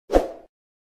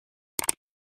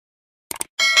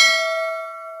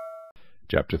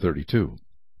Chapter 32.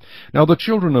 Now the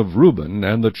children of Reuben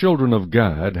and the children of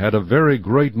Gad had a very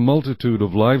great multitude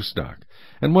of livestock.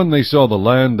 And when they saw the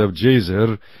land of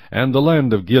Jazer and the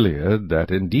land of Gilead,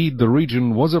 that indeed the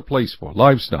region was a place for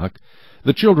livestock,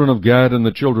 the children of Gad and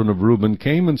the children of Reuben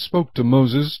came and spoke to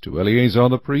Moses, to Eleazar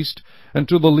the priest, and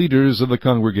to the leaders of the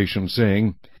congregation,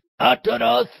 saying,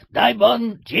 Ataroth,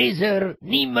 Dibon, Jazer,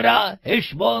 Nimrah,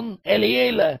 Heshbon,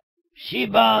 Elealeh,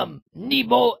 Shebam,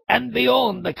 Nebo, and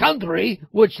beyond the country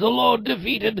which the Lord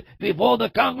defeated before the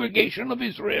congregation of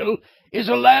Israel is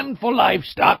a land for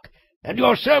livestock, and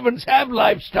your servants have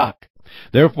livestock.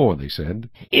 Therefore they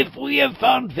said, If we have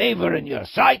found favor in your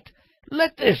sight,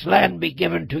 let this land be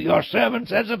given to your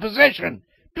servants as a possession.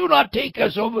 Do not take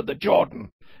us over the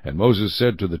Jordan. And Moses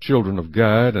said to the children of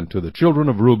Gad and to the children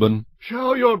of Reuben,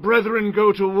 Shall your brethren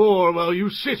go to war while you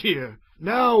sit here?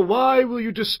 Now why will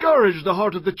you discourage the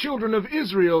heart of the children of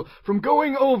Israel from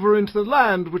going over into the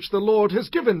land which the Lord has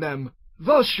given them?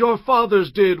 Thus your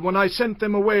fathers did when I sent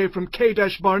them away from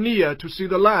Kadesh Barnea to see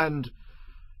the land.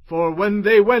 For when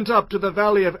they went up to the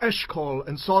valley of Eshcol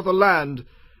and saw the land,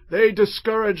 they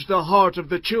discouraged the heart of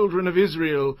the children of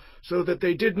Israel, so that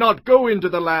they did not go into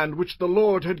the land which the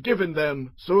Lord had given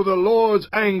them. So the Lord's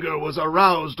anger was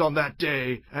aroused on that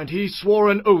day, and he swore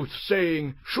an oath,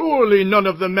 saying, Surely none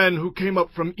of the men who came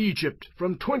up from Egypt,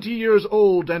 from 20 years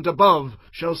old and above,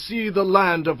 shall see the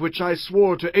land of which I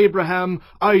swore to Abraham,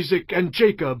 Isaac, and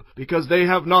Jacob, because they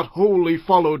have not wholly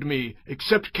followed me,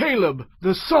 except Caleb,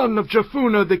 the son of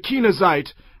Jephunneh the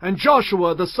Kenizzite, and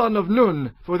Joshua the son of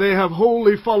Nun, for they have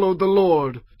wholly followed the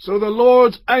Lord. So the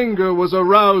Lord's anger was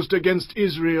aroused against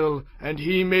Israel, and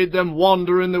he made them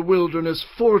wander in the wilderness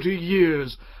 40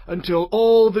 years, until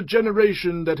all the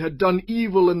generation that had done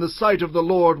evil in the sight of the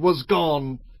Lord was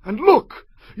gone. And look,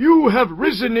 you have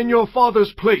risen in your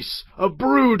father's place, a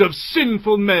brood of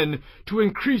sinful men, to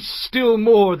increase still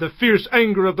more the fierce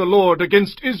anger of the Lord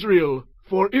against Israel.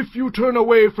 For if you turn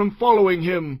away from following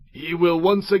him, he will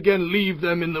once again leave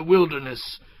them in the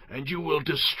wilderness, and you will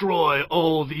destroy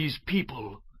all these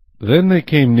people. Then they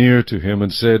came near to him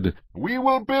and said, We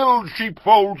will build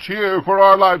sheepfolds here for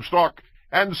our livestock,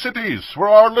 and cities for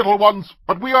our little ones,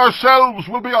 but we ourselves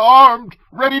will be armed,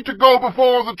 ready to go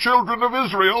before the children of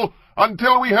Israel,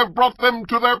 until we have brought them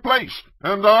to their place,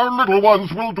 and our little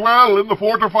ones will dwell in the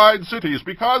fortified cities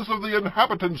because of the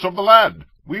inhabitants of the land.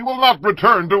 We will not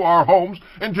return to our homes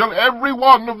until every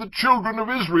one of the children of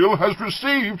Israel has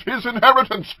received his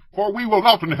inheritance, for we will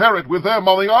not inherit with them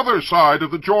on the other side of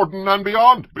the Jordan and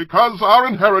beyond, because our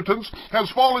inheritance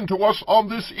has fallen to us on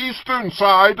this eastern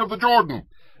side of the Jordan.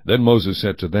 Then Moses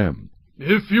said to them,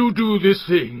 If you do this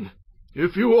thing,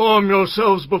 if you arm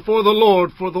yourselves before the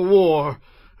Lord for the war,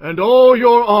 and all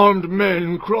your armed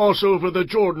men cross over the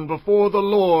Jordan before the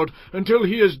Lord until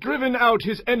he has driven out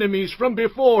his enemies from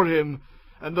before him,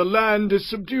 and the land is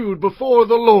subdued before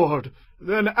the Lord,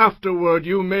 then afterward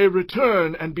you may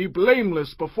return and be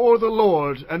blameless before the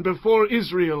Lord and before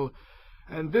Israel,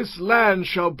 and this land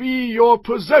shall be your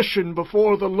possession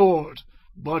before the Lord.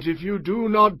 But if you do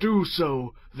not do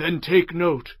so, then take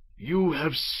note, you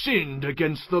have sinned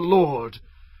against the Lord,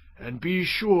 and be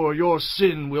sure your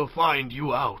sin will find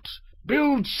you out.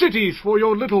 Build cities for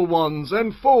your little ones,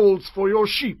 and folds for your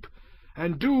sheep,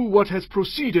 and do what has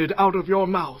proceeded out of your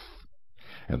mouth.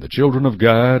 And the children of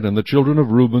Gad and the children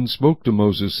of Reuben spoke to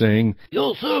Moses, saying,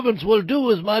 Your servants will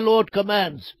do as my Lord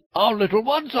commands. Our little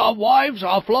ones, our wives,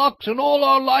 our flocks, and all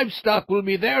our livestock will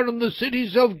be there in the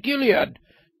cities of Gilead.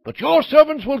 But your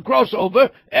servants will cross over,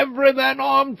 every man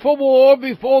armed for war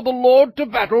before the Lord to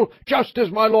battle, just as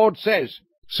my Lord says.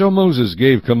 So Moses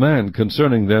gave command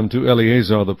concerning them to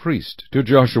Eleazar the priest, to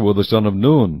Joshua the son of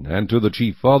Nun, and to the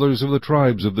chief fathers of the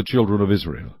tribes of the children of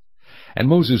Israel. And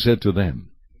Moses said to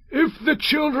them, If the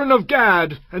children of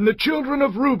Gad and the children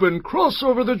of Reuben cross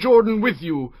over the Jordan with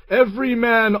you, every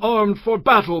man armed for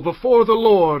battle before the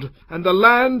Lord, and the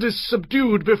land is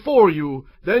subdued before you,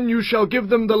 then you shall give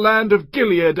them the land of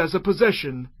Gilead as a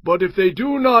possession. But if they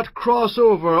do not cross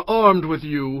over armed with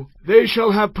you, they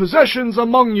shall have possessions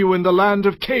among you in the land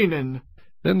of Canaan.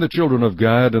 Then the children of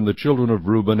Gad and the children of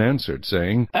Reuben answered,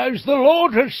 saying, As the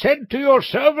Lord has said to your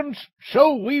servants,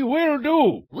 so we will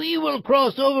do. We will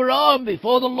cross over armed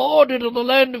before the Lord into the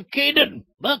land of Canaan,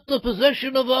 but the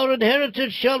possession of our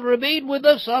inheritance shall remain with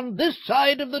us on this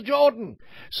side of the Jordan.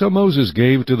 So Moses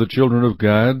gave to the children of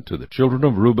Gad, to the children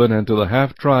of Reuben, and to the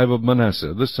half-tribe of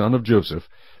Manasseh, the son of Joseph,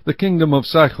 the kingdom of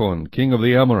Sihon, king of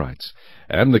the Amorites,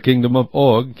 and the kingdom of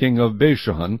Og, king of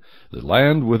Bashan, the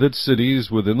land with its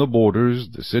cities within the borders,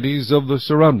 the cities of the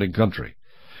surrounding country.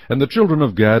 And the children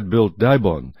of Gad built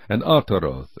Dibon, and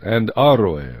Ataroth, and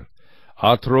Aroer,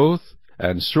 Atroth,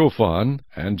 and Shophan,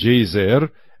 and Jazer,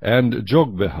 and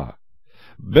Jogbeha,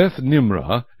 Beth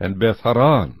Nimrah, and Beth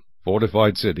Haran,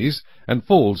 fortified cities, and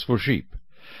folds for sheep.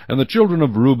 And the children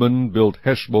of Reuben built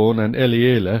Heshbon, and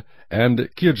Elealeh, and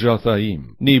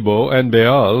Kirjathaim, Nebo, and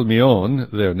Baal Meon,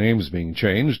 their names being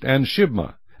changed, and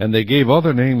Shibmah. And they gave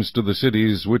other names to the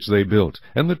cities which they built.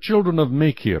 And the children of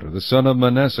Machir, the son of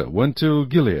Manasseh, went to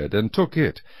Gilead, and took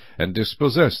it, and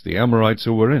dispossessed the Amorites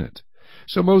who were in it.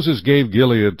 So Moses gave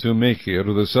Gilead to Machir,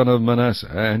 the son of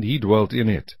Manasseh, and he dwelt in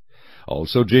it.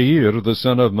 Also Jair, the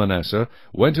son of Manasseh,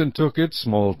 went and took its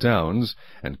small towns,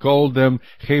 and called them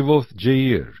Chavoth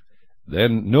Jair.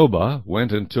 Then Nobah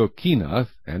went and took Kenath,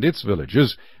 and its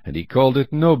villages, and he called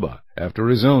it Nobah, after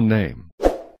his own name.